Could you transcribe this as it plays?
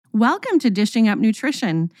Welcome to Dishing Up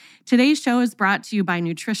Nutrition. Today's show is brought to you by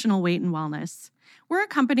Nutritional Weight and Wellness. We're a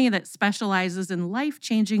company that specializes in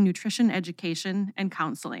life-changing nutrition education and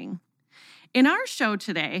counseling. In our show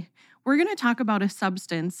today, we're going to talk about a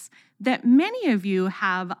substance that many of you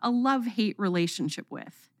have a love-hate relationship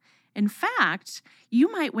with. In fact,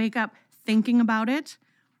 you might wake up thinking about it,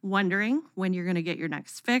 wondering when you're going to get your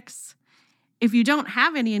next fix. If you don't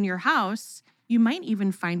have any in your house, you might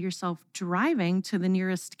even find yourself driving to the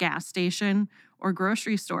nearest gas station or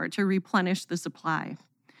grocery store to replenish the supply.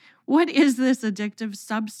 What is this addictive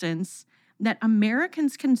substance that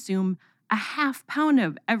Americans consume a half pound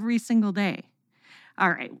of every single day?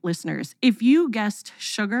 All right, listeners, if you guessed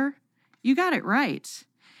sugar, you got it right.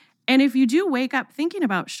 And if you do wake up thinking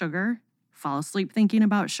about sugar, fall asleep thinking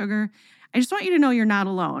about sugar, I just want you to know you're not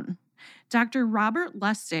alone. Dr. Robert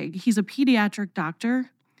Lustig, he's a pediatric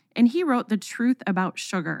doctor, and he wrote The Truth About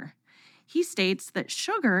Sugar. He states that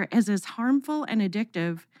sugar is as harmful and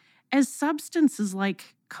addictive as substances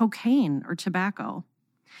like cocaine or tobacco.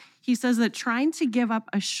 He says that trying to give up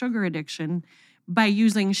a sugar addiction by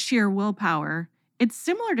using sheer willpower, it's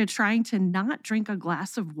similar to trying to not drink a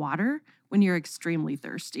glass of water when you're extremely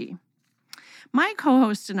thirsty. My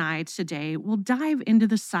co-host and I today will dive into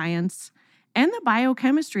the science and the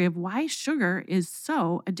biochemistry of why sugar is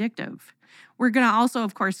so addictive. We're going to also,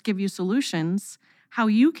 of course, give you solutions, how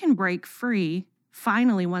you can break free,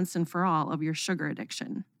 finally, once and for all, of your sugar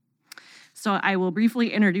addiction. So I will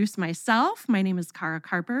briefly introduce myself. My name is Cara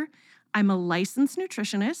Carper. I'm a licensed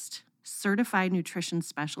nutritionist, certified nutrition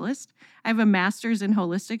specialist. I have a master's in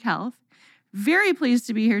holistic health. Very pleased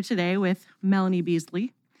to be here today with Melanie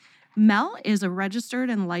Beasley. Mel is a registered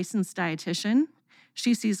and licensed dietitian.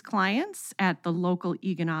 She sees clients at the local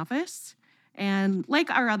Egan office. And like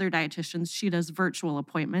our other dietitians, she does virtual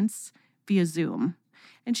appointments via Zoom.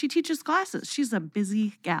 And she teaches classes. She's a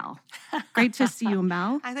busy gal. Great to see you,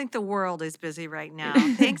 Mel. I think the world is busy right now.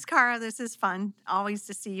 Thanks, Cara. This is fun. Always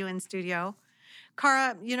to see you in studio.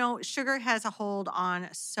 Cara, sugar has a hold on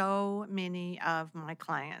so many of my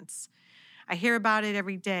clients. I hear about it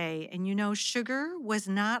every day. And sugar was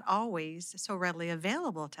not always so readily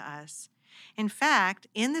available to us. In fact,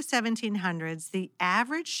 in the 1700s, the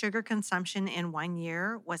average sugar consumption in 1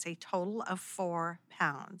 year was a total of 4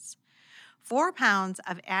 pounds. 4 pounds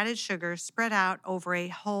of added sugar spread out over a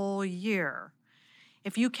whole year.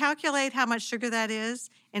 If you calculate how much sugar that is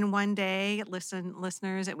in one day,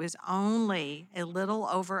 listeners, it was only a little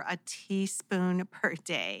over a teaspoon per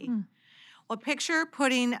day. Well, picture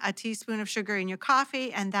putting a teaspoon of sugar in your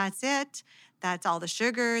coffee, and that's it. That's all the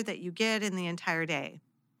sugar that you get in the entire day.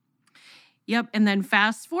 Yep, and then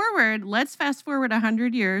let's fast forward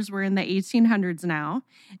 100 years. We're in the 1800s now.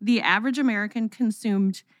 The average American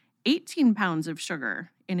consumed 18 pounds of sugar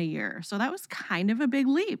in a year. So that was kind of a big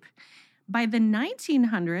leap. By the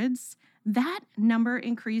 1900s, that number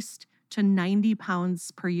increased to 90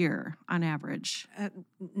 pounds per year on average.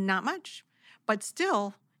 Not much, but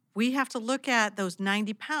still, we have to look at those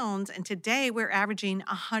 90 pounds, and today we're averaging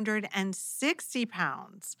 160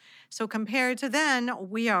 pounds. So compared to then,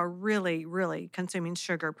 we are really, really consuming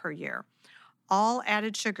sugar per year. All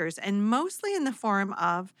added sugars, and mostly in the form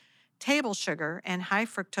of table sugar and high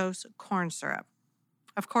fructose corn syrup.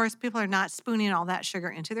 Of course, people are not spooning all that sugar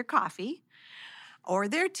into their coffee or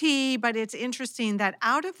their tea, but it's interesting that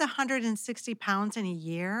out of the 160 pounds in a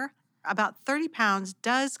year, about 30 pounds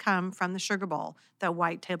does come from the sugar bowl, the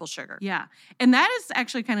white table sugar. Yeah. And that is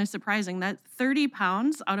actually kind of surprising. That 30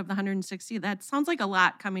 pounds out of the 160, that sounds like a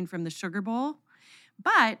lot coming from the sugar bowl.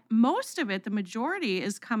 But most of it, the majority,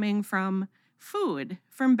 is coming from food,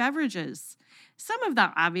 from beverages. Some of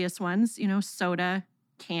the obvious ones, soda,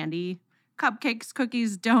 candy, cupcakes,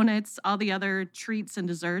 cookies, donuts, all the other treats and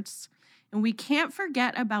desserts. And we can't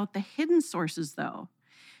forget about the hidden sources, though.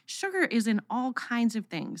 Sugar is in all kinds of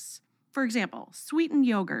things. For example, sweetened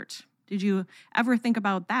yogurt. Did you ever think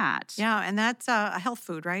about that? Yeah, and that's a health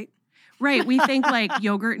food, right? Right. We think like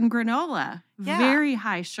yogurt and granola. Yeah. Very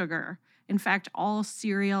high sugar. In fact, all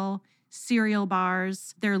cereal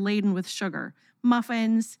bars, they're laden with sugar.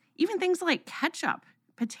 Muffins, even things like ketchup,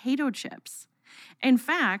 potato chips. In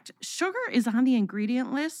fact, sugar is on the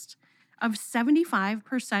ingredient list of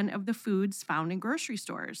 75% of the foods found in grocery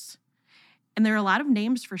stores. And there are a lot of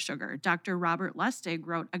names for sugar. Dr. Robert Lustig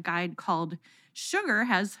wrote a guide called Sugar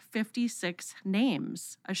Has 56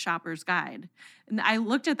 Names, a shopper's guide. And I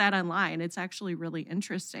looked at that online. It's actually really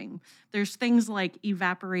interesting. There's things like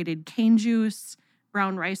evaporated cane juice,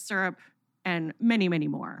 brown rice syrup, and many, many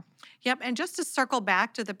more. Yep. And just to circle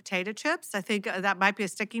back to the potato chips, I think that might be a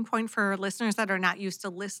sticking point for listeners that are not used to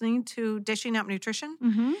listening to Dishing Up Nutrition.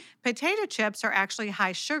 Mm-hmm. Potato chips are actually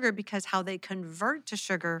high sugar because how they convert to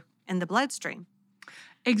sugar in the bloodstream.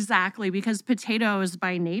 Exactly, because potatoes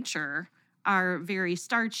by nature are very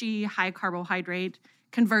starchy, high carbohydrate,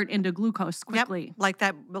 convert into glucose quickly.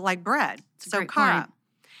 Yep, like bread. It's a So, great Cara, point.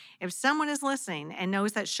 if someone is listening and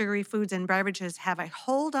knows that sugary foods and beverages have a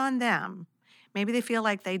hold on them, maybe they feel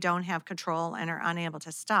like they don't have control and are unable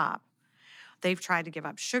to stop. They've tried to give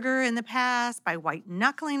up sugar in the past by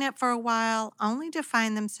white-knuckling it for a while, only to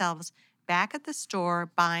find themselves back at the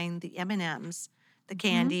store buying the M&Ms, the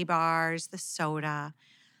candy bars, the soda.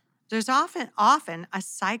 There's often a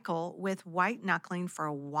cycle with white-knuckling for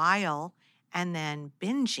a while and then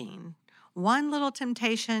binging. One little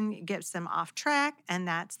temptation gets them off track, and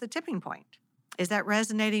that's the tipping point. Is that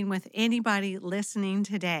resonating with anybody listening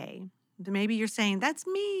today? Maybe you're saying, that's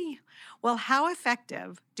me. Well, how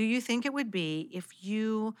effective do you think it would be if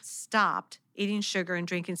you stopped eating sugar and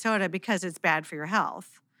drinking soda because it's bad for your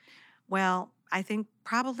health? Well, I think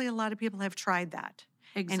probably a lot of people have tried that.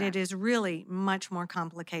 Exactly. And it is really much more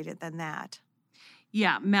complicated than that.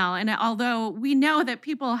 Yeah, Mel. And although we know that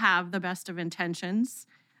people have the best of intentions,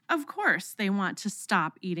 of course they want to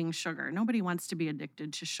stop eating sugar. Nobody wants to be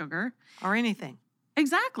addicted to sugar. Or anything.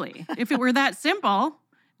 Exactly. If it were that simple,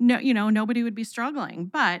 nobody would be struggling.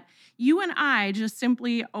 But you and I just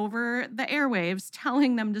simply over the airwaves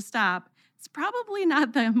telling them to stop, it's probably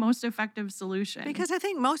not the most effective solution. Because I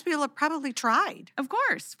think most people have probably tried. Of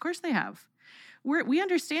course they have. We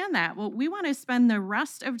understand that. Well, we want to spend the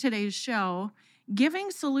rest of today's show giving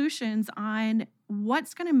solutions on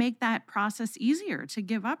what's going to make that process easier to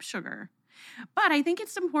give up sugar. But I think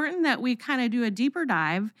it's important that we kind of do a deeper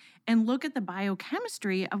dive and look at the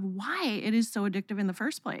biochemistry of why it is so addictive in the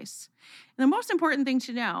first place. And the most important thing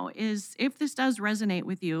to know is if this does resonate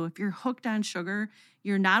with you, if you're hooked on sugar,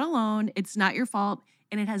 you're not alone, it's not your fault,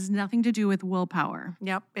 and it has nothing to do with willpower.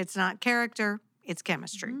 Yep, it's not character, it's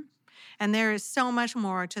chemistry. Mm-hmm. And there is so much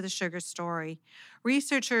more to the sugar story.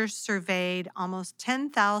 Researchers surveyed almost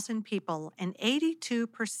 10,000 people, and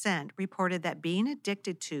 82% reported that being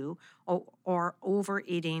addicted to or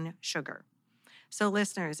overeating sugar. So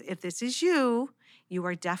listeners, if this is you, you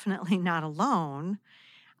are definitely not alone.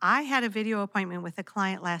 I had a video appointment with a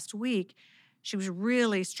client last week. She was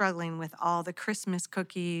really struggling with all the Christmas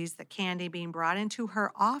cookies, the candy being brought into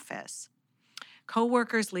her office.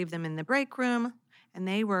 Coworkers leave them in the break room, and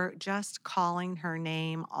they were just calling her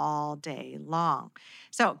name all day long.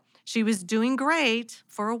 So she was doing great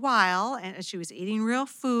for a while, and she was eating real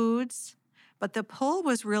foods, but the pull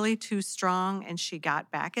was really too strong, and she got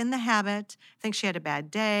back in the habit. I think she had a bad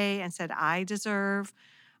day and said, I deserve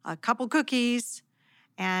a couple cookies.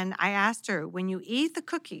 And I asked her, when you eat the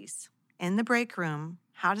cookies in the break room,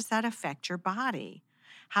 how does that affect your body?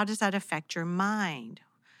 How does that affect your mind?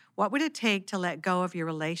 What would it take to let go of your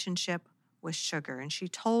relationship with sugar? And she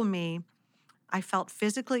told me, I felt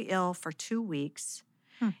physically ill for 2 weeks.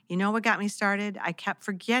 You know what got me started? I kept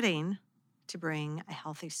forgetting to bring a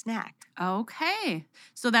healthy snack. Okay.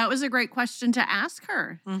 So that was a great question to ask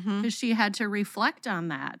her because she had to reflect on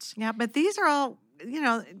that. Yeah, but these are all,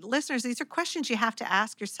 listeners, these are questions you have to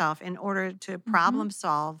ask yourself in order to problem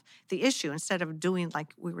solve the issue instead of doing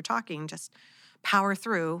like we were talking, just power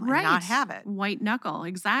through and not have it. White knuckle,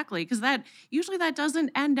 exactly. Because that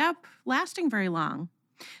doesn't end up lasting very long.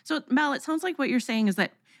 So Mel, it sounds like what you're saying is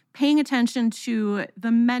that paying attention to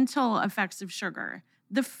the mental effects of sugar,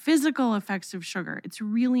 the physical effects of sugar, it's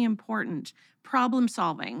really important. Problem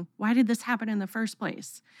solving. Why did this happen in the first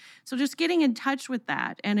place? So just getting in touch with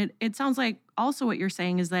that. And it sounds like also what you're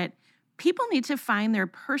saying is that people need to find their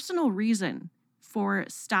personal reason to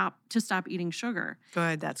stop eating sugar.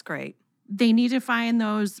 Good, that's great. They need to find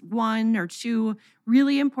those 1 or 2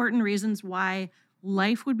 really important reasons why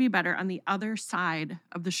life would be better on the other side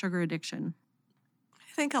of the sugar addiction.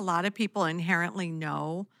 I think a lot of people inherently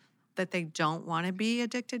know that they don't want to be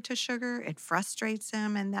addicted to sugar. It frustrates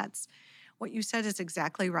them, and that's what you said is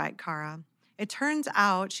exactly right, Cara. It turns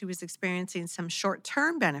out she was experiencing some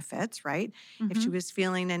short-term benefits, right? If she was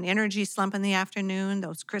feeling an energy slump in the afternoon,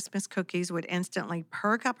 those Christmas cookies would instantly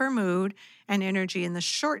perk up her mood and energy in the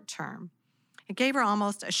short term. It gave her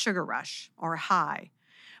almost a sugar rush or a high.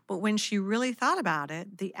 But when she really thought about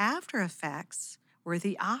it, the after effects were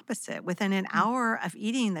the opposite. Within an hour of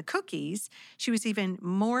eating the cookies, she was even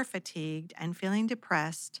more fatigued and feeling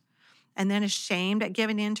depressed, and then ashamed at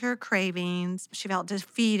giving in to her cravings. She felt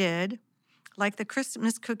defeated, like the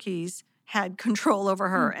Christmas cookies had control over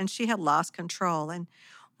her and she had lost control. And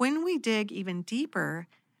when we dig even deeper,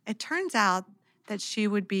 It turns out that she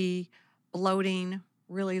would be bloating,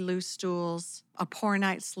 really loose stools, a poor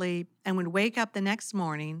night's sleep, and would wake up the next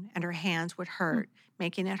morning and her hands would hurt,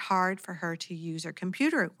 making it hard for her to use her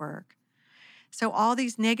computer at work. So all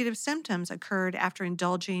these negative symptoms occurred after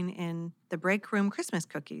indulging in the break room Christmas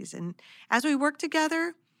cookies. And as we worked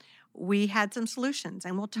together, we had some solutions,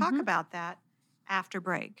 and we'll talk about that after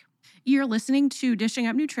break. You're listening to Dishing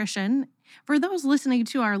Up Nutrition. For those listening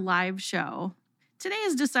to our live show, today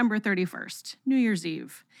is December 31st, New Year's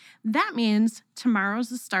Eve. That means tomorrow's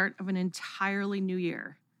the start of an entirely new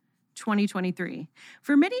year, 2023.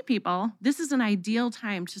 For many people, this is an ideal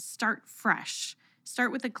time to start fresh.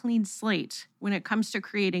 Start with a clean slate when it comes to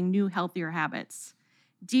creating new, healthier habits.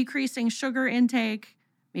 Decreasing sugar intake,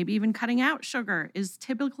 maybe even cutting out sugar, is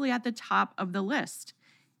typically at the top of the list.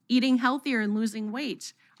 Eating healthier and losing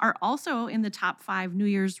weight are also in the top 5 New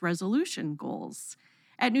Year's resolution goals.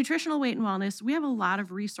 At Nutritional Weight and Wellness, we have a lot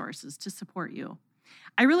of resources to support you.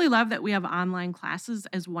 I really love that we have online classes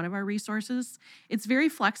as one of our resources. It's a very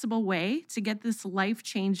flexible way to get this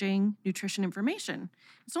life-changing nutrition information.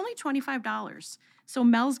 It's only $25. So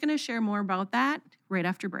Mel's going to share more about that right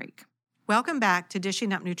after break. Welcome back to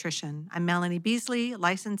Dishing Up Nutrition. I'm Melanie Beasley,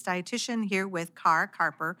 licensed dietitian, here with Cara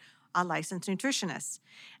Carper, a licensed nutritionist.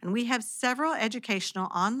 And we have several educational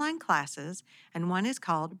online classes, and one is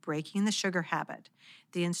called Breaking the Sugar Habit.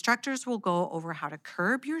 The instructors will go over how to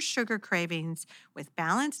curb your sugar cravings with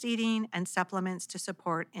balanced eating and supplements to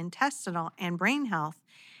support intestinal and brain health.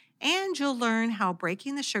 And you'll learn how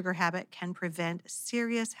breaking the sugar habit can prevent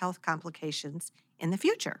serious health complications in the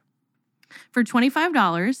future. For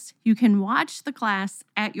 $25, you can watch the class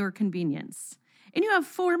at your convenience. And you have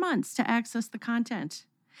 4 months to access the content.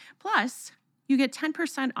 Plus, you get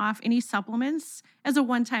 10% off any supplements as a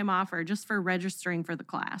one-time offer just for registering for the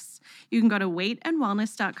class. You can go to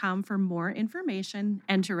weightandwellness.com for more information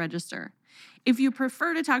and to register. If you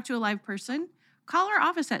prefer to talk to a live person, call our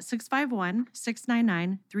office at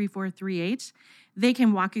 651-699-3438. They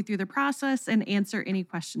can walk you through the process and answer any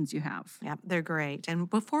questions you have. Yep, they're great. And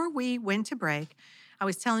before we went to break, I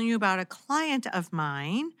was telling you about a client of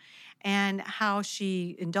mine and how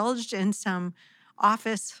she indulged in some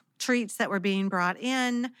office treats that were being brought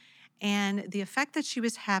in. And the effect that she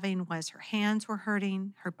was having was her hands were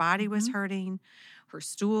hurting, her body was hurting, her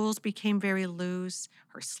stools became very loose,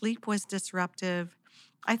 her sleep was disruptive.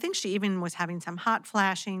 I think she even was having some hot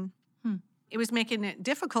flashing. It was making it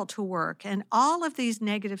difficult to work. And all of these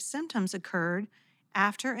negative symptoms occurred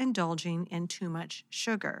after indulging in too much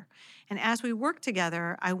sugar. And as we worked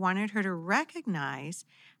together, I wanted her to recognize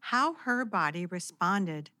how her body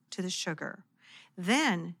responded to the sugar.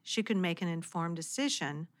 Then she could make an informed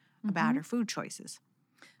decision about her food choices.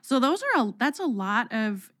 So that's a lot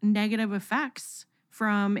of negative effects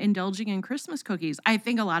from indulging in Christmas cookies. I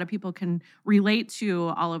think a lot of people can relate to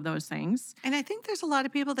all of those things. And I think there's a lot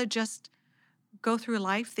of people that just go through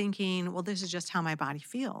life thinking, well, this is just how my body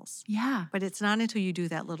feels. Yeah. But it's not until you do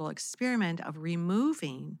that little experiment of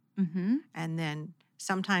removing and then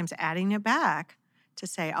sometimes adding it back to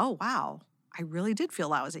say, oh, wow, I really did feel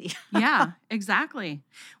lousy. Yeah, exactly.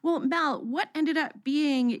 Well, Mel, what ended up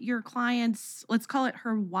being your client's, let's call it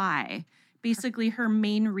her why, basically her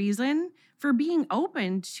main reason for being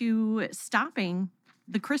open to stopping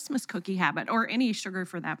the Christmas cookie habit or any sugar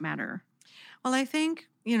for that matter? Well, I think,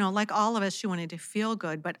 like all of us, she wanted to feel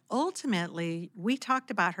good, but ultimately we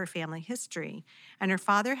talked about her family history, and her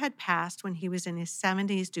father had passed when he was in his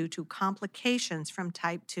 70s due to complications from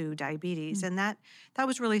type 2 diabetes. And that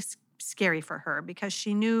was really scary for her because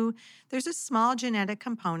she knew there's a small genetic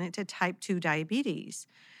component to type 2 diabetes.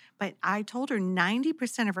 But I told her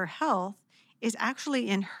 90% of her health is actually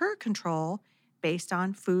in her control based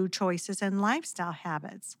on food choices and lifestyle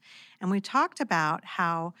habits. And we talked about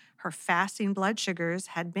how her fasting blood sugars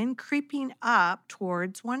had been creeping up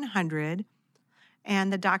towards 100,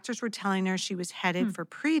 and the doctors were telling her she was headed for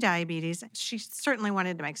prediabetes. She certainly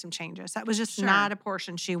wanted to make some changes. That was just not a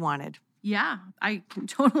portion she wanted. Yeah, I can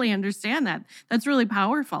totally understand that. That's really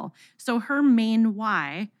powerful. So her main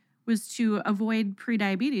why was to avoid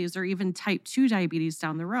prediabetes or even type 2 diabetes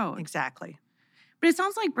down the road. Exactly. But it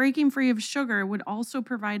sounds like breaking free of sugar would also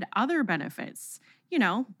provide other benefits.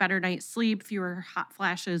 Better night's sleep, fewer hot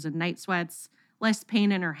flashes and night sweats, less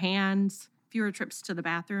pain in her hands, fewer trips to the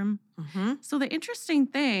bathroom. So the interesting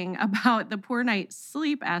thing about the poor night's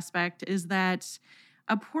sleep aspect is that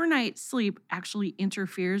a poor night's sleep actually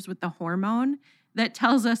interferes with the hormone that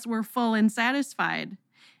tells us we're full and satisfied.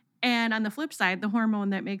 And on the flip side, the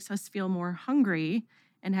hormone that makes us feel more hungry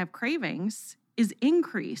and have cravings is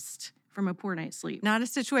increased from a poor night's sleep. Not a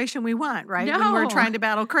situation we want, right? No. When we're trying to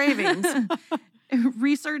battle cravings.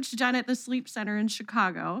 Research done at the Sleep Center in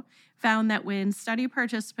Chicago found that when study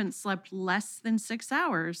participants slept less than 6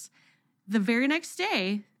 hours, the very next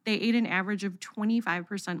day, they ate an average of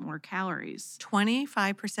 25% more calories.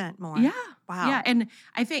 25% more. Yeah. Wow. Yeah. And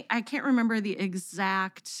I think, I can't remember the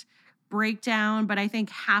exact breakdown, but I think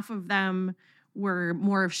half of them were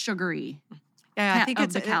more of sugary. Yeah, I think of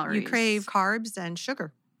it's the calories. you crave carbs and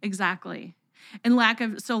sugar. Exactly. And lack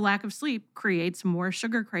of sleep creates more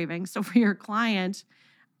sugar cravings. So for your client,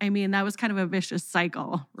 I mean, that was kind of a vicious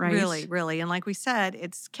cycle, right? Really, really. And like we said,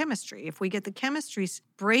 it's chemistry. If we get the chemistry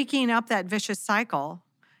breaking up that vicious cycle,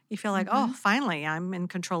 you feel like, oh, finally, I'm in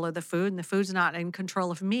control of the food and the food's not in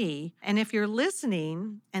control of me. And if you're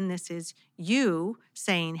listening and this is you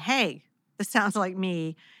saying, hey, this sounds like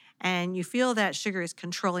me, and you feel that sugar is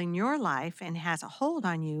controlling your life and has a hold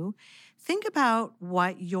on you, think about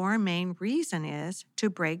what your main reason is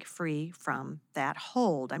to break free from that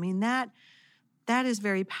hold. I mean, that is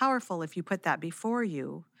very powerful if you put that before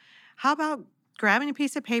you. How about grabbing a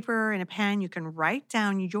piece of paper and a pen? You can write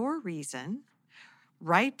down your reason,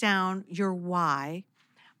 write down your why,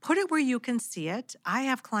 put it where you can see it. I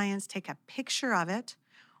have clients take a picture of it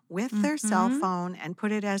with their cell phone and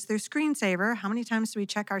put it as their screensaver. How many times do we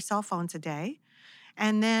check our cell phones a day?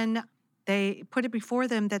 And then they put it before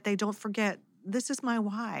them that they don't forget, this is my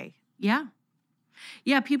why. Yeah.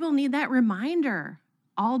 Yeah, people need that reminder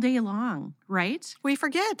all day long, right? We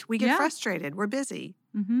forget. We get frustrated. We're busy.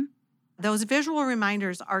 Those visual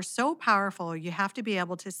reminders are so powerful. You have to be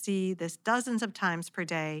able to see this dozens of times per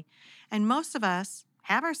day. And most of us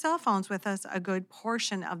have our cell phones with us a good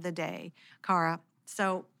portion of the day, Cara.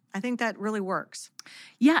 So I think that really works.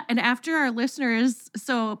 Yeah. And after our listeners,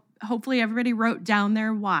 so hopefully everybody wrote down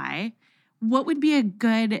their why, what would be a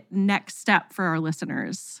good next step for our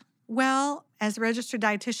listeners? Well, as a registered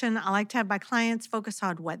dietitian, I like to have my clients focus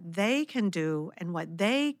on what they can do and what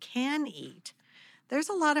they can eat. There's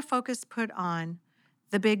a lot of focus put on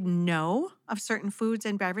the big no of certain foods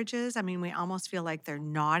and beverages. I mean, we almost feel like they're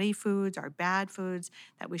naughty foods or bad foods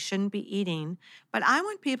that we shouldn't be eating. But I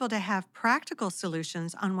want people to have practical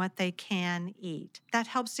solutions on what they can eat. That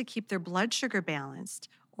helps to keep their blood sugar balanced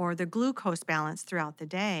or their glucose balanced throughout the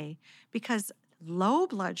day, because low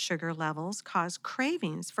blood sugar levels cause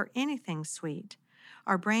cravings for anything sweet.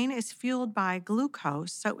 Our brain is fueled by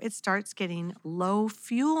glucose, so it starts getting low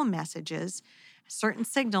fuel messages. Certain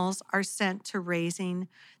signals are sent to raising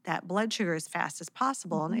that blood sugar as fast as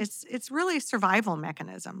possible. And it's really a survival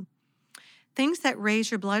mechanism. Things that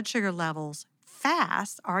raise your blood sugar levels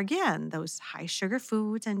fast are, again, those high sugar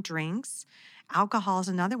foods and drinks. Alcohol is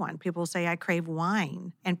another one. People say, I crave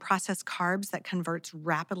wine, and processed carbs that converts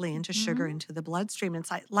rapidly into sugar into the bloodstream. It's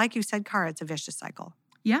like you said, Cara, it's a vicious cycle.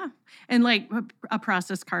 Yeah. And like a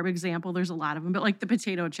processed carb example, there's a lot of them, but like the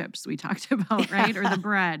potato chips we talked about, right? Or the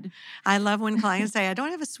bread. I love when clients say, I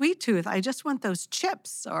don't have a sweet tooth. I just want those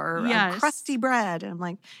chips or a crusty bread. And I'm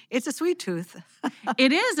like, it's a sweet tooth.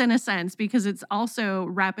 It is in a sense, because it's also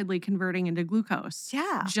rapidly converting into glucose.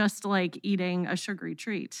 Yeah. Just like eating a sugary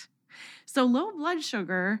treat. So low blood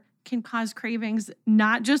sugar can cause cravings,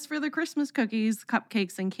 not just for the Christmas cookies,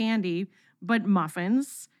 cupcakes, and candy, but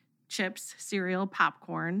muffins, chips, cereal,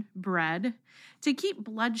 popcorn, bread. To keep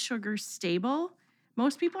blood sugar stable,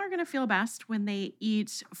 most people are going to feel best when they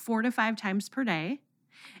eat 4 to 5 times per day.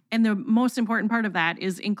 And the most important part of that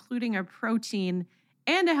is including a protein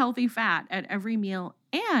and a healthy fat at every meal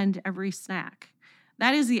and every snack.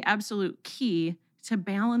 That is the absolute key to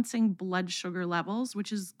balancing blood sugar levels,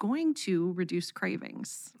 which is going to reduce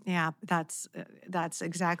cravings. Yeah, that's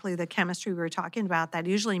exactly the chemistry we were talking about. That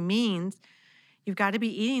usually means you've got to be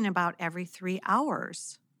eating about every 3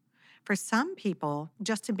 hours. For some people,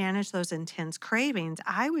 just to manage those intense cravings,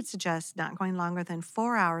 I would suggest not going longer than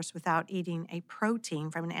 4 hours without eating a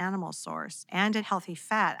protein from an animal source and a healthy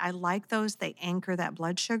fat. I like those. They anchor that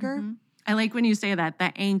blood sugar. I like when you say that,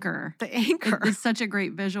 the anchor. The anchor. It's such a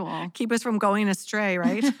great visual. Keep us from going astray,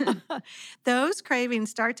 right? Those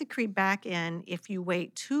cravings start to creep back in if you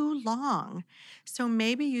wait too long. So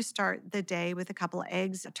maybe you start the day with a couple of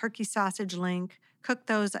eggs, a turkey sausage link, cook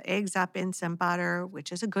those eggs up in some butter,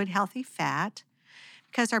 which is a good healthy fat,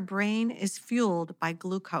 because our brain is fueled by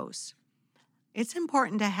glucose. It's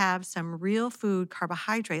important to have some real food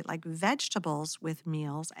carbohydrate like vegetables with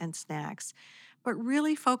meals and snacks. But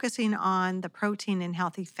really focusing on the protein and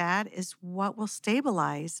healthy fat is what will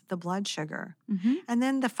stabilize the blood sugar. And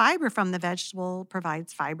then the fiber from the vegetable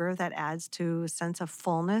provides fiber that adds to a sense of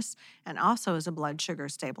fullness and also is a blood sugar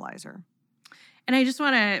stabilizer. And I just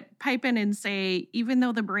want to pipe in and say, even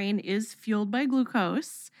though the brain is fueled by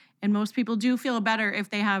glucose And most people do feel better if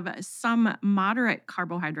they have some moderate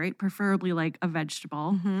carbohydrate, preferably like a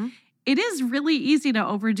vegetable. Mm-hmm. It is really easy to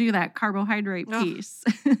overdo that carbohydrate piece.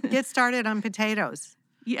 Get started on potatoes.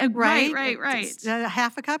 Yeah, Right? right.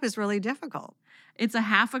 Half a cup is really difficult. It's a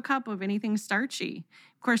half a cup of anything starchy.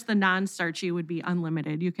 Of course, the non-starchy would be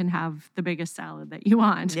unlimited. You can have the biggest salad that you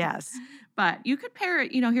want. Yes. But you could pair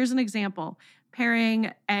it, here's an example.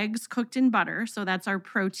 Pairing eggs cooked in butter, so that's our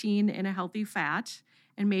protein in a healthy fat,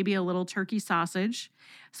 and maybe a little turkey sausage.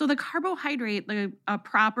 So the carbohydrate, a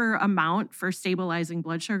proper amount for stabilizing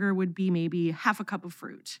blood sugar would be maybe half a cup of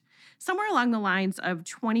fruit. Somewhere along the lines of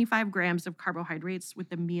 25 grams of carbohydrates with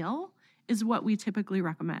the meal is what we typically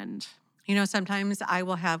recommend. Sometimes I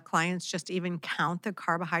will have clients just even count the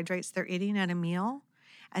carbohydrates they're eating at a meal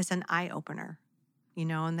as an eye-opener.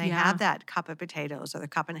 And they have that cup of potatoes or the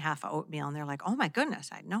cup and a half of oatmeal, and they're like, oh my goodness,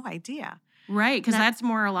 I had no idea. Right, because that's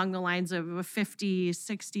more along the lines of a 50,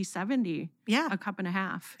 60, 70, a cup and a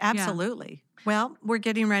half. Absolutely. Yeah. Well, we're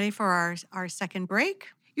getting ready for our second break.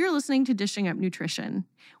 You're listening to Dishing Up Nutrition.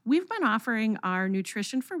 We've been offering our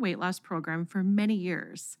Nutrition for Weight Loss program for many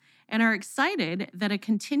years and are excited that a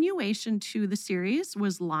continuation to the series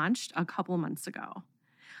was launched a couple months ago.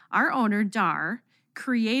 Our owner, Dar,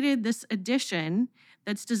 created this edition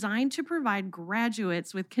that's designed to provide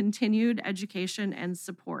graduates with continued education and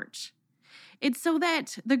support. It's so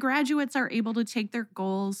that the graduates are able to take their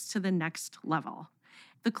goals to the next level.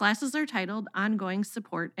 The classes are titled Ongoing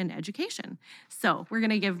Support and Education. So we're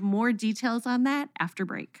going to give more details on that after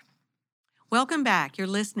break. Welcome back. You're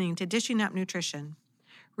listening to Dishing Up Nutrition.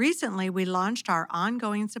 Recently, we launched our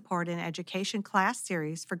Ongoing Support and Education class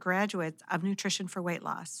series for graduates of Nutrition for Weight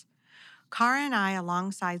Loss. Cara and I,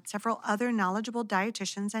 alongside several other knowledgeable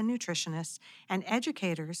dietitians and nutritionists and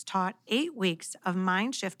educators, taught 8 weeks of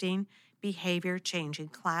mind-shifting, behavior-changing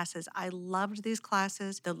classes. I loved these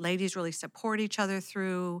classes. The ladies really support each other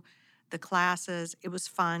through the classes. It was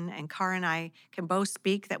fun, and Cara and I can both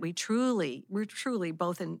speak that we truly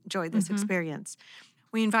both enjoyed this experience.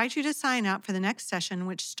 We invite you to sign up for the next session,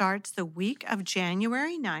 which starts the week of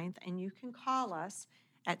January 9th, and you can call us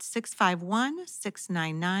at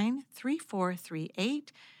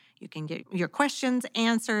 651-699-3438. You can get your questions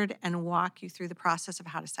answered and walk you through the process of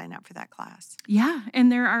how to sign up for that class. Yeah,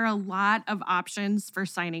 and there are a lot of options for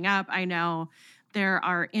signing up. I know there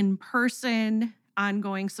are in-person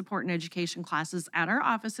ongoing support and education classes at our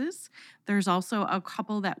offices. There's also a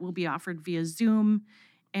couple that will be offered via Zoom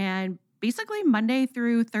and basically Monday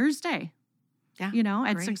through Thursday. At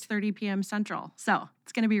 6:30 p.m. Central. So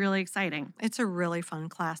it's going to be really exciting. It's a really fun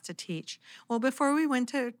class to teach. Well, before we went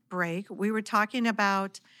to break, we were talking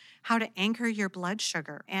about how to anchor your blood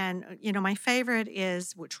sugar. And, my favorite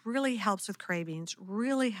is, which really helps with cravings,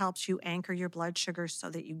 really helps you anchor your blood sugar so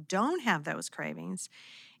that you don't have those cravings,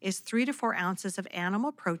 is 3 to 4 ounces of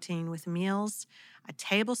animal protein with meals, a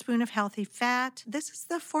tablespoon of healthy fat. This is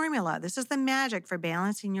the formula. This is the magic for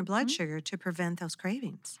balancing your blood sugar to prevent those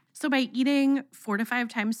cravings. So by eating 4 to 5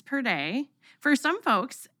 times per day, for some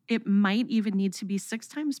folks, it might even need to be 6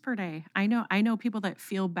 times per day. I know people that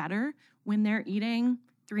feel better when they're eating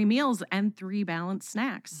 3 meals and 3 balanced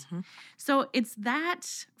snacks. So it's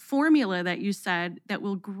that formula that you said that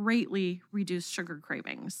will greatly reduce sugar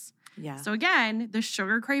cravings. Yeah. So again, the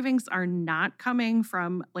sugar cravings are not coming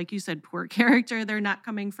from, like you said, poor character. They're not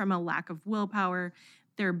coming from a lack of willpower.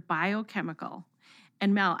 They're biochemical.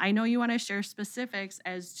 And Mel, I know you want to share specifics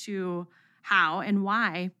as to how and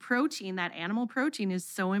why protein, that animal protein, is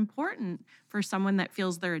so important for someone that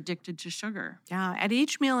feels they're addicted to sugar. Yeah, at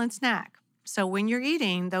each meal and snack. So when you're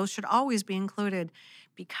eating, those should always be included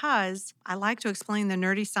because I like to explain the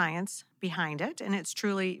nerdy science behind it. And it's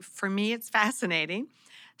truly, for me, it's fascinating.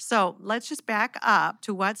 So let's just back up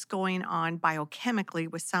to what's going on biochemically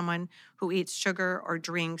with someone who eats sugar or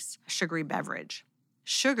drinks a sugary beverage.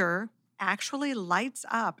 Sugar actually lights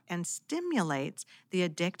up and stimulates the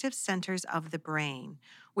addictive centers of the brain,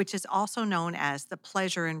 which is also known as the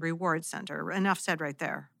pleasure and reward center. Enough said right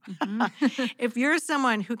there. If you're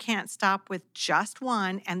someone who can't stop with just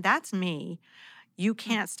one, and that's me, you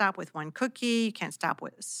can't stop with one cookie, you can't stop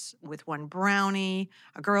with one brownie.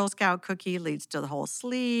 A Girl Scout cookie leads to the whole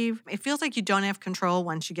sleeve. It feels like you don't have control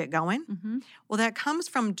once you get going. Well, that comes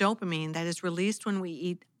from dopamine that is released when we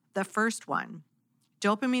eat the first one.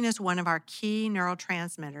 Dopamine is one of our key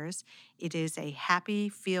neurotransmitters. It is a happy,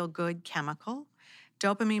 feel-good chemical.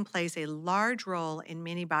 Dopamine plays a large role in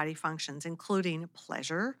many body functions, including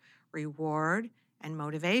pleasure, reward, and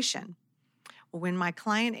motivation. When my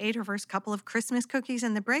client ate her first couple of Christmas cookies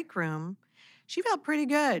in the break room, she felt pretty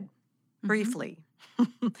good, briefly.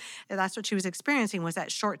 That's what she was experiencing, was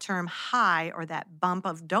that short-term high or that bump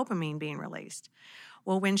of dopamine being released.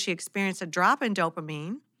 Well, when she experienced a drop in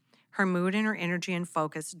dopamine, her mood and her energy and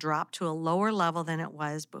focus dropped to a lower level than it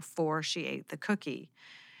was before she ate the cookie.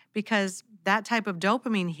 Because that type of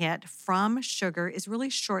dopamine hit from sugar is really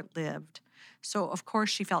short-lived. So, of course,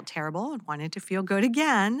 she felt terrible and wanted to feel good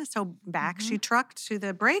again. So back she trucked to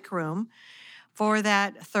the break room for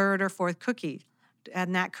that third or fourth cookie.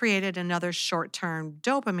 And that created another short-term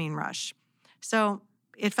dopamine rush. So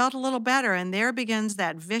it felt a little better. And there begins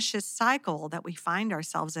that vicious cycle that we find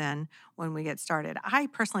ourselves in when we get started. I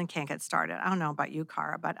personally can't get started. I don't know about you,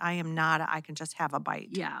 Cara, but I am not. I can just have a bite.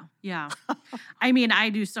 Yeah. I mean, I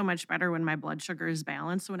do so much better when my blood sugar is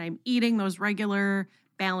balanced, when I'm eating those regular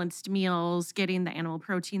balanced meals, getting the animal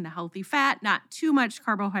protein, the healthy fat, not too much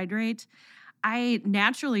carbohydrate. I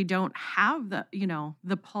naturally don't have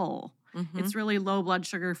the pull. It's really low blood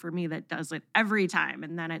sugar for me that does it every time.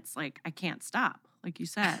 And then it's like, I can't stop, like you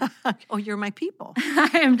said. Oh, you're my people.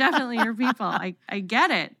 I am definitely your people. I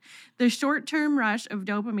get it. The short-term rush of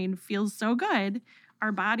dopamine feels so good.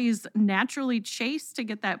 Our bodies naturally chase to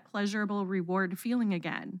get that pleasurable reward feeling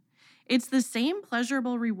again. It's the same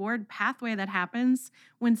pleasurable reward pathway that happens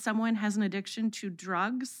when someone has an addiction to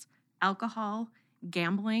drugs, alcohol,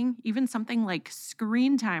 gambling, even something like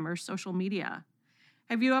screen time or social media.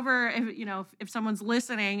 Have you ever, if someone's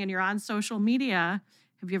listening and you're on social media,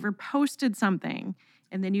 have you ever posted something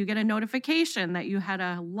and then you get a notification that you had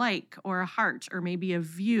a like or a heart or maybe a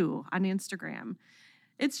view on Instagram?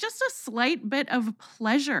 It's just a slight bit of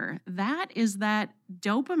pleasure. That is that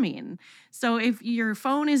dopamine. So if your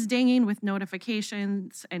phone is dinging with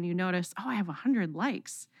notifications and you notice, I have 100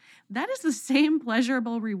 likes, that is the same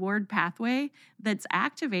pleasurable reward pathway that's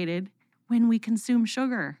activated when we consume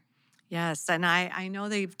sugar. Yes, and I know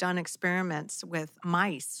they've done experiments with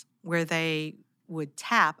mice where they would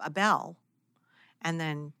tap a bell and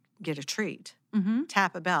then get a treat.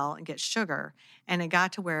 Tap a bell and get sugar. And it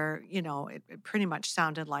got to where, it pretty much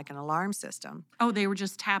sounded like an alarm system. Oh, they were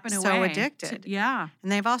just tapping away. So addicted. Yeah. And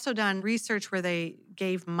they've also done research where they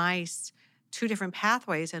gave mice two different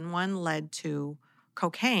pathways, and one led to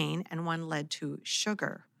cocaine and one led to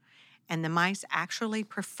sugar. And the mice actually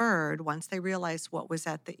preferred, once they realized what was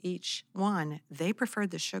at each one, they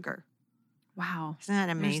preferred the sugar. Wow. Isn't that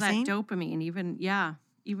amazing? There's that dopamine,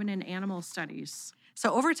 even in animal studies.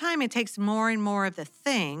 So over time, it takes more and more of the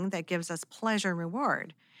thing that gives us pleasure and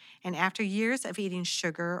reward. And after years of eating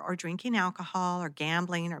sugar or drinking alcohol or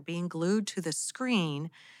gambling or being glued to the screen,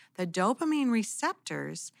 the dopamine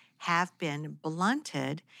receptors have been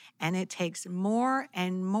blunted, and it takes more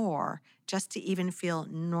and more just to even feel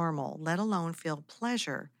normal, let alone feel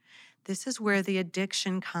pleasure. This is where the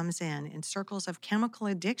addiction comes in. In circles of chemical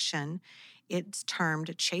addiction, it's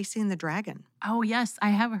termed chasing the dragon. Oh, yes. I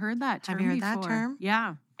have heard that term Have you heard before. that term?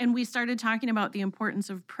 Yeah. And we started talking about the importance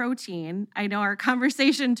of protein. I know our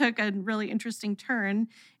conversation took a really interesting turn,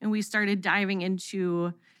 and we started diving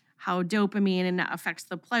into how dopamine affects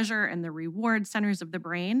the pleasure and the reward centers of the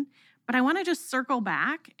brain. But I want to just circle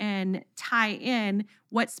back and tie in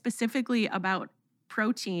what specifically about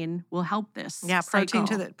protein will help this. Yeah, protein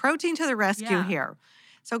to the rescue here.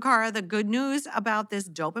 So, Cara, the good news about this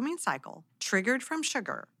dopamine cycle triggered from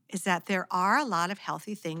sugar is that there are a lot of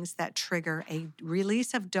healthy things that trigger a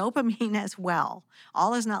release of dopamine as well.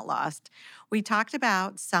 All is not lost. We talked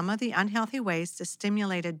about some of the unhealthy ways to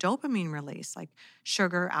stimulate a dopamine release, like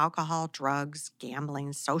sugar, alcohol, drugs,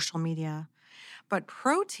 gambling, social media. But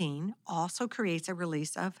protein also creates a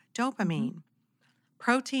release of dopamine.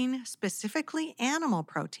 Protein, specifically animal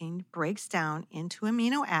protein, breaks down into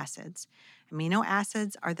amino acids. Amino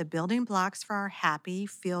acids are the building blocks for our happy,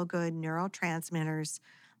 feel-good neurotransmitters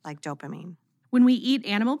like dopamine. When we eat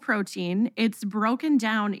animal protein, it's broken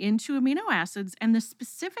down into amino acids, and the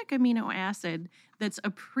specific amino acid that's a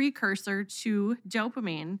precursor to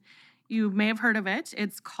dopamine, you may have heard of it.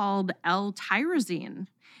 It's called L-tyrosine.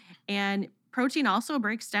 And protein also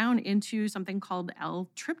breaks down into something called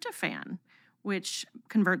L-tryptophan, which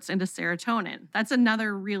converts into serotonin. That's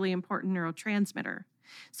another really important neurotransmitter.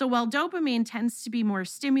 So while dopamine tends to be more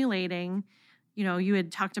stimulating, you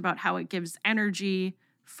had talked about how it gives energy,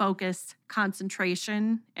 focus,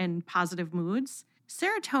 concentration, and positive moods,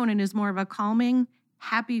 serotonin is more of a calming,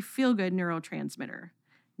 happy, feel-good neurotransmitter.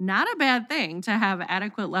 Not a bad thing to have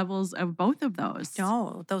adequate levels of both of those.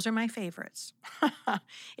 No, those are my favorites.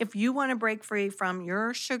 If you want to break free from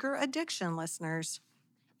your sugar addiction, listeners,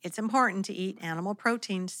 it's important to eat animal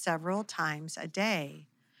protein several times a day.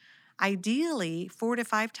 Ideally, 4 to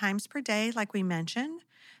 5 times per day, like we mentioned,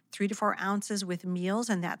 3 to 4 ounces with meals,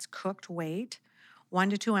 and that's cooked weight, 1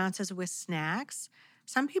 to 2 ounces with snacks.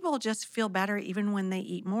 Some people just feel better even when they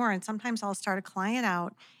eat more. And sometimes I'll start a client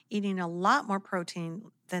out eating a lot more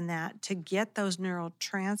protein than that to get those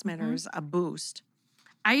neurotransmitters a boost.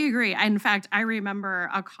 I agree. In fact, I remember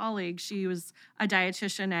a colleague, she was a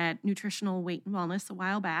dietitian at Nutritional Weight and Wellness a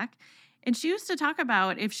while back, and she used to talk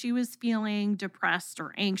about if she was feeling depressed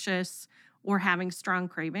or anxious or having strong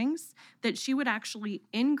cravings, that she would actually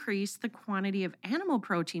increase the quantity of animal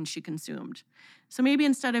protein she consumed. So maybe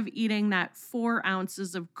instead of eating that 4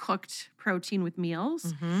 ounces of cooked protein with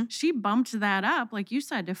meals, she bumped that up, like you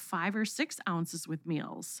said, to 5 or 6 ounces with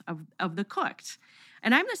meals of the cooked.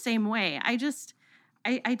 And I'm the same way. I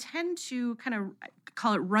tend to kind of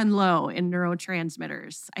call it run low in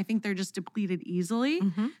neurotransmitters. I think they're just depleted easily.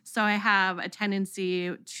 So I have a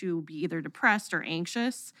tendency to be either depressed or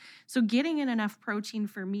anxious. So getting in enough protein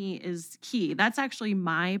for me is key. That's actually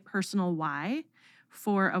my personal why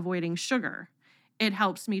for avoiding sugar. It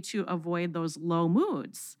helps me to avoid those low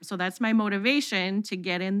moods. So that's my motivation to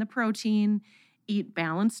get in the protein, eat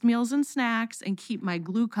balanced meals and snacks, and keep my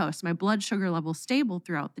glucose, my blood sugar level stable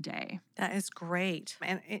throughout the day. That is great.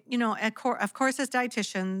 And, of course, as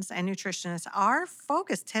dietitians and nutritionists, our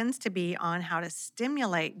focus tends to be on how to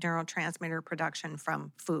stimulate neurotransmitter production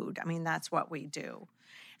from food. I mean, that's what we do.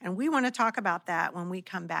 And we want to talk about that when we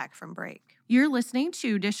come back from break. You're listening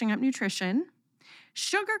to Dishing Up Nutrition.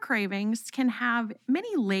 Sugar cravings can have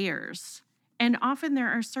many layers, and often there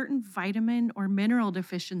are certain vitamin or mineral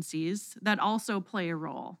deficiencies that also play a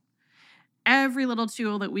role. Every little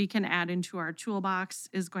tool that we can add into our toolbox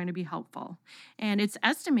is going to be helpful. And it's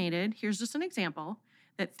estimated, here's just an example,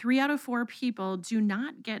 that 3 out of 4 people do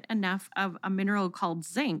not get enough of a mineral called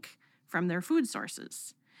zinc from their food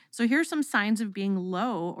sources. So here's some signs of being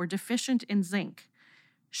low or deficient in zinc.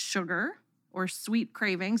 Sugar or sweet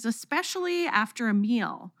cravings, especially after a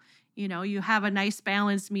meal. You know, you have a nice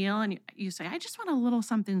balanced meal and you say, I just want a little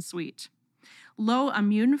something sweet. Low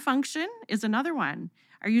immune function is another one.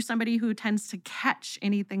 Are you somebody who tends to catch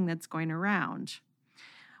anything that's going around?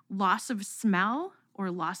 Loss of smell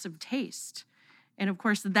or loss of taste. And of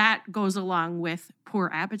course, that goes along with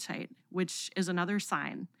poor appetite, which is another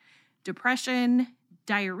sign. Depression,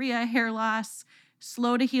 diarrhea, hair loss,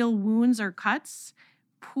 slow to heal wounds or cuts,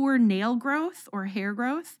 poor nail growth or hair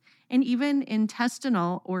growth, and even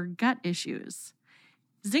intestinal or gut issues.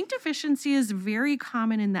 Zinc deficiency is very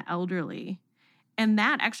common in the elderly, and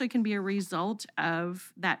that actually can be a result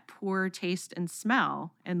of that poor taste and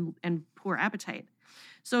smell and poor appetite.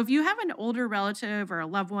 So if you have an older relative or a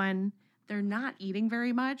loved one, they're not eating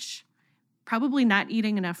very much, probably not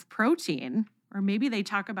eating enough protein, or maybe they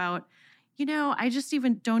talk about, I just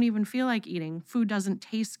don't even feel like eating. Food doesn't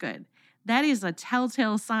taste good. That is a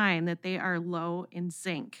telltale sign that they are low in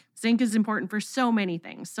zinc. Zinc is important for so many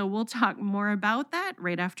things, so we'll talk more about that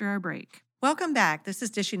right after our break. Welcome back. This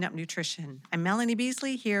is Dishing Up Nutrition. I'm Melanie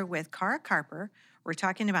Beasley here with Cara Carper. We're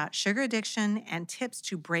talking about sugar addiction and tips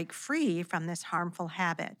to break free from this harmful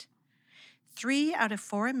habit. 3 out of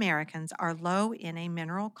 4 Americans are low in a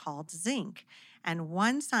mineral called zinc, and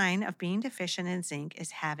one sign of being deficient in zinc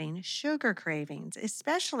is having sugar cravings,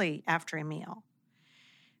 especially after a meal.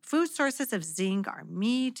 Food sources of zinc are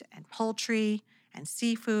meat and poultry and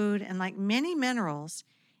seafood, and like many minerals,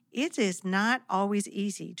 it is not always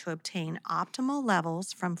easy to obtain optimal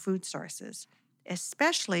levels from food sources,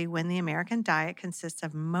 especially when the American diet consists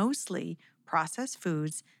of mostly processed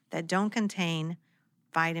foods that don't contain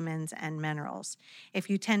vitamins and minerals. If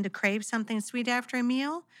you tend to crave something sweet after a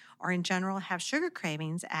meal, or in general have sugar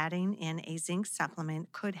cravings, adding in a zinc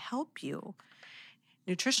supplement could help you.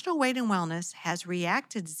 Nutritional Weight and Wellness has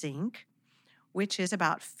reacted zinc, which is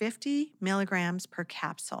about 50 milligrams per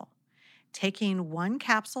capsule. Taking 1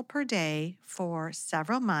 capsule per day for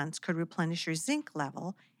several months could replenish your zinc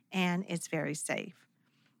level, and it's very safe.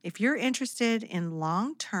 If you're interested in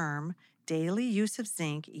long-term daily use of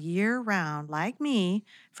zinc year-round, like me,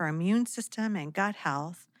 for immune system and gut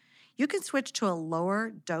health, you can switch to a lower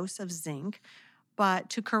dose of zinc, but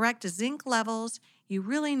to correct zinc levels, you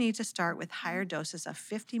really need to start with higher doses of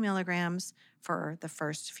 50 milligrams for the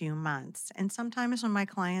first few months. And sometimes when my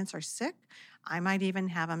clients are sick, I might even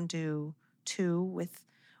have them do 2 with,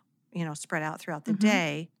 spread out throughout the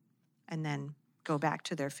day, and then go back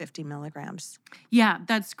to their 50 milligrams. Yeah,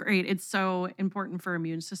 that's great. It's so important for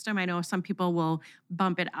immune system. I know some people will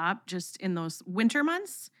bump it up just in those winter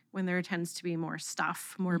months when there tends to be more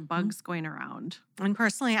stuff, more bugs going around. And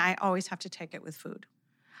personally, I always have to take it with food.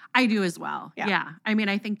 I do as well. Yeah. I mean,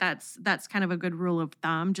 I think that's kind of a good rule of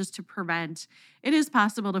thumb, just to prevent. It is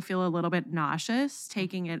possible to feel a little bit nauseous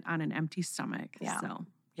taking it on an empty stomach. Yeah. So.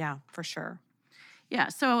 Yeah, for sure. Yeah.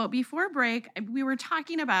 So before break, we've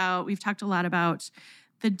talked a lot about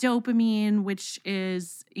the dopamine, which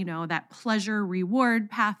is, that pleasure reward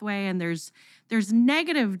pathway. And there's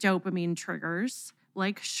negative dopamine triggers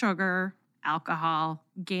like sugar, alcohol,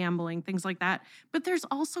 gambling, things like that. But there's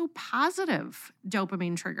also positive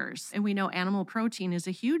dopamine triggers. And we know animal protein is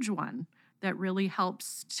a huge one that really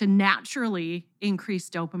helps to naturally increase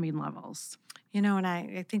dopamine levels. And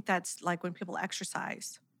I think that's like when people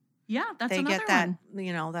exercise. Yeah, that's They another get that,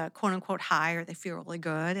 one. the quote unquote high, or they feel really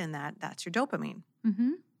good, and that's your dopamine.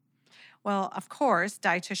 Mm-hmm. Well, of course,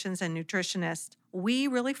 dietitians and nutritionists, we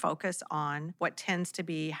really focus on what tends to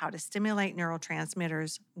be how to stimulate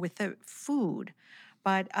neurotransmitters with the food.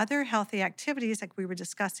 But other healthy activities, like we were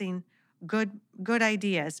discussing, good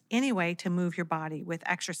ideas anyway to move your body with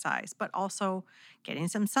exercise, but also getting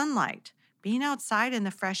some sunlight, being outside in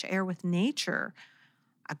the fresh air with nature,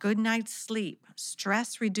 a good night's sleep,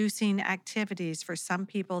 stress-reducing activities. For some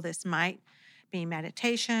people, this might be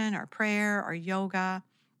meditation or prayer or yoga,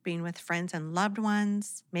 being with friends and loved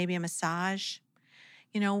ones, maybe a massage.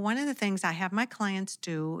 One of the things I have my clients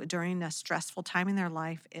do during a stressful time in their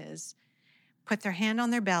life is put their hand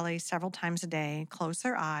on their belly several times a day, close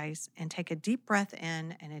their eyes, and take a deep breath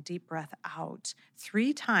in and a deep breath out.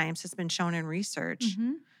 3 times has been shown in research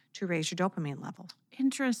to raise your dopamine level.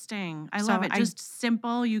 Interesting. I love it. Just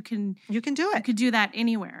simple. You can do it. You could do that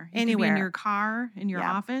anywhere. You Anywhere. could be in your car, in your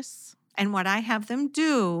office. And what I have them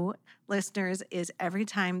do, listeners, is every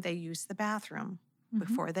time they use the bathroom,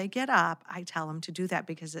 before they get up, I tell them to do that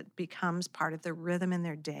because it becomes part of the rhythm in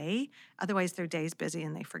their day. Otherwise, their day's busy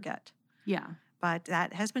and they forget. Yeah. But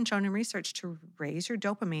that has been shown in research to raise your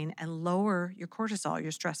dopamine and lower your cortisol,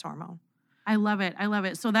 your stress hormone. I love it. I love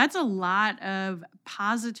it. So that's a lot of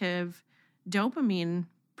positive dopamine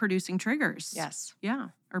producing triggers. Yes. Yeah.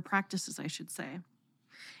 Or practices, I should say.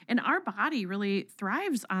 And our body really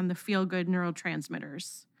thrives on the feel-good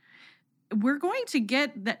neurotransmitters. We're going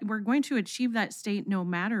to achieve that state no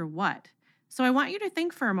matter what. So I want you to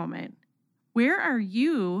think for a moment. Where are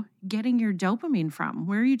you getting your dopamine from?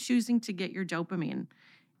 Where are you choosing to get your dopamine?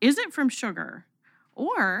 Is it from sugar?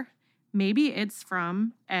 Or maybe it's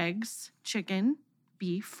from eggs, chicken,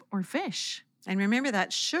 beef, or fish. And remember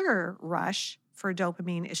that sugar rush for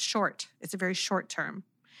dopamine is short. It's a very short term.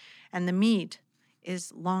 And the meat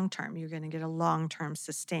is long term. You're going to get a long-term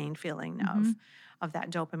sustained feeling of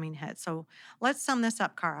that dopamine hit. So let's sum this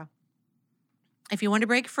up, Cara. If you want to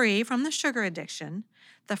break free from the sugar addiction,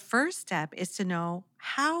 the first step is to know,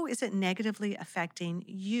 how is it negatively affecting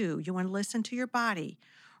you? You want to listen to your body,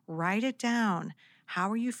 write it down.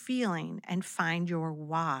 How are you feeling? And find your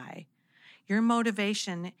why. Your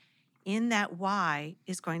motivation in that why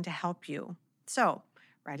is going to help you. So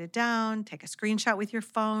write it down, take a screenshot with your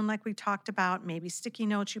phone like we talked about, maybe sticky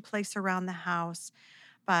notes you place around the house.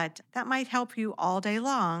 But that might help you all day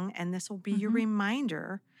long, and this will be your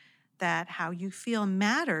reminder that how you feel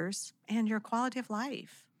matters and your quality of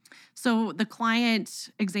life. So the client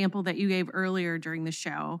example that you gave earlier during the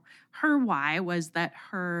show, her why was that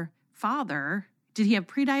her father, did he have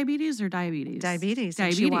prediabetes or diabetes? Diabetes.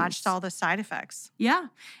 And she watched all the side effects. Yeah.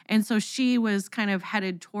 And so she was kind of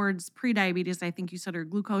headed towards prediabetes. I think you said her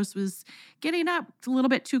glucose was getting up a little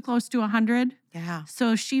bit too close to 100. Yeah.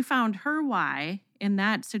 So she found her why in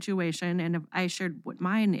that situation. And I shared what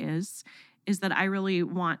mine is that I really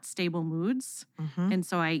want stable moods. And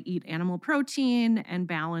so I eat animal protein and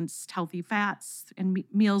balanced healthy fats and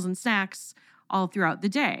meals and snacks all throughout the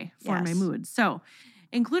day for my moods. So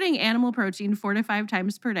including animal protein 4 to 5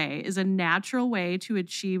 times per day is a natural way to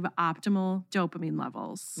achieve optimal dopamine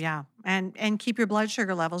levels. Yeah. And keep your blood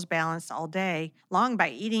sugar levels balanced all day long by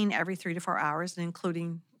eating every 3 to 4 hours and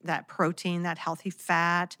including that protein, that healthy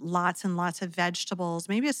fat, lots and lots of vegetables,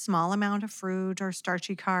 maybe a small amount of fruit or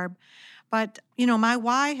starchy carb. But, my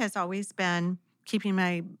why has always been keeping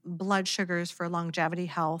my blood sugars for longevity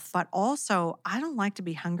health, but also I don't like to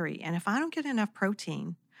be hungry. And if I don't get enough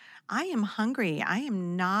protein, I am hungry. I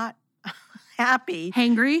am not happy.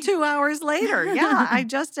 Hangry? 2 hours later. Yeah, I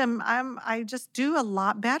just do a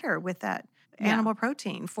lot better with that animal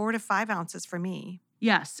protein, 4 to 5 ounces for me.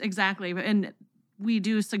 Yes, exactly. And we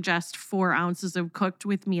do suggest 4 ounces of cooked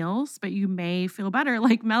with meals, but you may feel better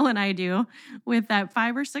like Mel and I do with that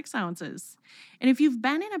 5 or 6 ounces. And if you've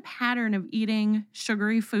been in a pattern of eating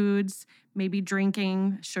sugary foods, maybe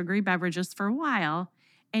drinking sugary beverages for a while,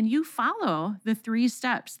 and you follow the 3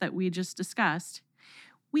 steps that we just discussed,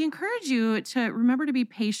 we encourage you to remember to be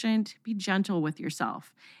patient, be gentle with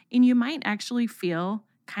yourself. And you might actually feel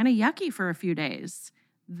kind of yucky for a few days.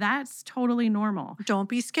 That's totally normal. Don't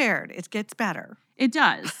be scared. It gets better. It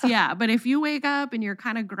does, yeah. But if you wake up and you're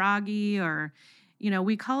kind of groggy or,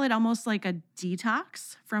 We call it almost like a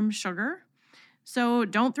detox from sugar. So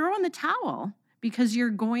don't throw in the towel because you're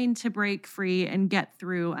going to break free and get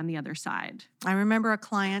through on the other side. I remember a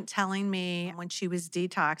client telling me when she was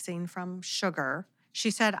detoxing from sugar, she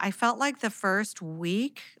said, I felt like the first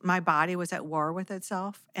week my body was at war with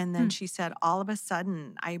itself. And then she said, all of a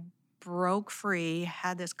sudden, I broke free,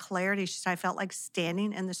 had this clarity. She said, I felt like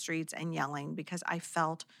standing in the streets and yelling because I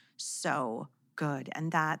felt so good.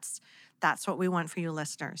 And that's what we want for you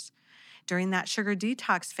listeners. During that sugar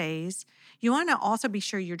detox phase, you want to also be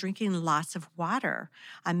sure you're drinking lots of water.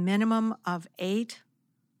 A minimum of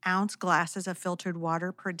 8-ounce glasses of filtered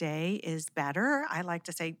water per day is better. I like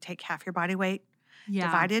to say take half your body weight,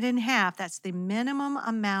 divide it in half. That's the minimum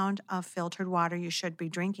amount of filtered water you should be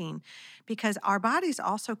drinking because our bodies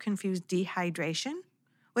also confuse dehydration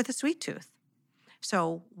with a sweet tooth.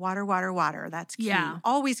 So water, water, water, that's key. Yeah.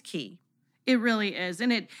 Always key. It really is.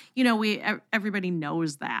 And everybody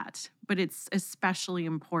knows that, but it's especially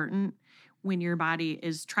important when your body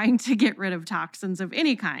is trying to get rid of toxins of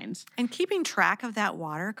any kind. And keeping track of that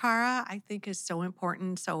water, Cara, I think is so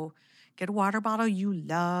important. So get a water bottle you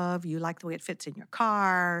love. You like the way it fits in your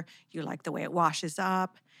car. You like the way it washes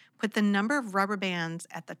up. Put the number of rubber bands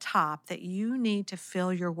at the top that you need to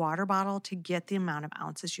fill your water bottle to get the amount of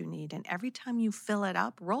ounces you need. And every time you fill it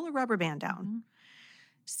up, roll a rubber band down. Mm-hmm.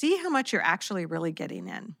 See how much you're actually really getting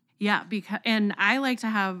in. Yeah, and I like to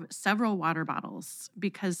have several water bottles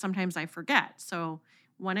because sometimes I forget. So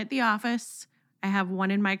one at the office, I have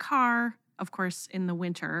one in my car. Of course, in the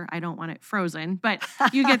winter, I don't want it frozen, but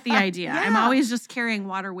you get the idea. Yeah. I'm always just carrying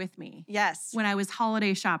water with me. Yes. When I was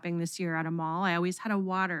holiday shopping this year at a mall, I always had a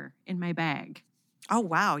water in my bag. Oh,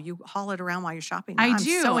 wow. You haul it around while you're shopping. I'm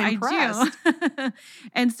so impressed. I do.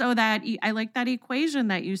 And so I like that equation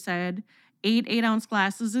that you said. 8-ounce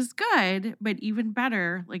glasses is good, but even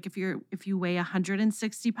better, like if you weigh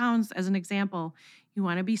 160 pounds, as an example, you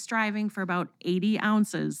want to be striving for about 80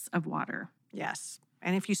 ounces of water. Yes.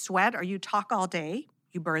 And if you sweat or you talk all day,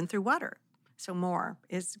 you burn through water. So more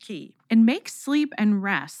is key. And make sleep and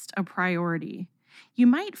rest a priority. You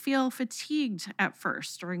might feel fatigued at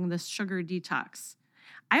first during this sugar detox.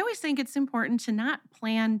 I always think it's important to not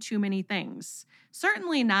plan too many things.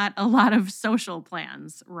 Certainly not a lot of social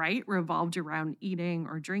plans, right? Revolved around eating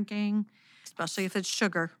or drinking. Especially if it's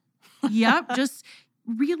sugar. Yep. Just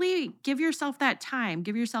really give yourself that time.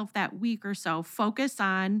 Give yourself that week or so. Focus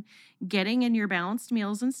on getting in your balanced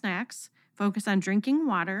meals and snacks. Focus on drinking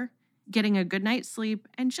water, getting a good night's sleep,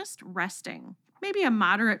 and just resting. Maybe a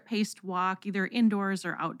moderate paced walk, either indoors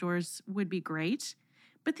or outdoors, would be great.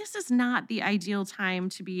 But this is not the ideal time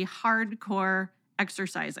to be hardcore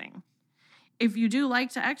exercising. If you do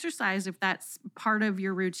like to exercise, if that's part of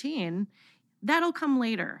your routine, that'll come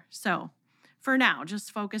later. So for now,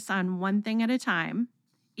 just focus on one thing at a time,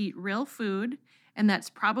 eat real food, and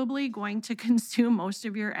that's probably going to consume most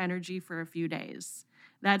of your energy for a few days.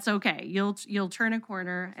 That's okay. You'll turn a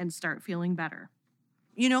corner and start feeling better.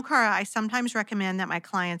 You know, Cara, I sometimes recommend that my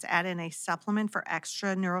clients add in a supplement for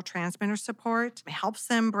extra neurotransmitter support. It helps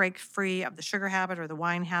them break free of the sugar habit or the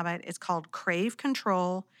wine habit. It's called Crave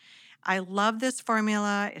Control. I love this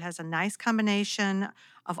formula. It has a nice combination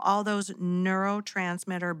of all those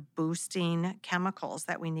neurotransmitter boosting chemicals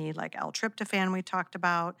that we need, like L-tryptophan we talked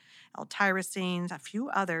about, L-tyrosines, a few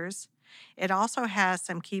others. It also has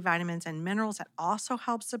some key vitamins and minerals that also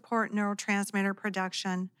help support neurotransmitter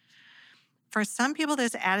production. For some people,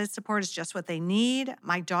 this added support is just what they need.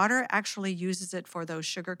 My daughter actually uses it for those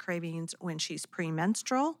sugar cravings when she's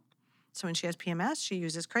premenstrual. So when she has PMS, she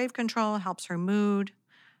uses Crave Control, helps her mood.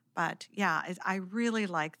 But yeah, I really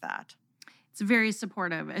like that. It's very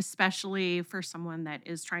supportive, especially for someone that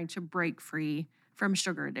is trying to break free from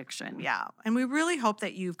sugar addiction. Yeah, and we really hope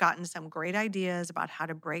that you've gotten some great ideas about how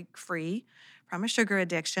to break free from a sugar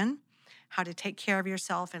addiction, how to take care of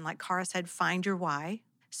yourself, and like Cara said, find your why,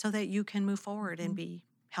 so that you can move forward and be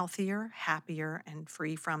healthier, happier, and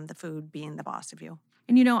free from the food being the boss of you.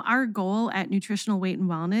 And our goal at Nutritional Weight and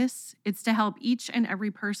Wellness is to help each and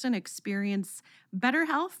every person experience better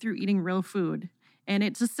health through eating real food. And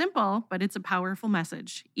it's a simple, but it's a powerful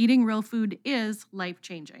message. Eating real food is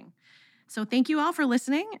life-changing. So thank you all for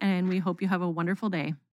listening, and we hope you have a wonderful day.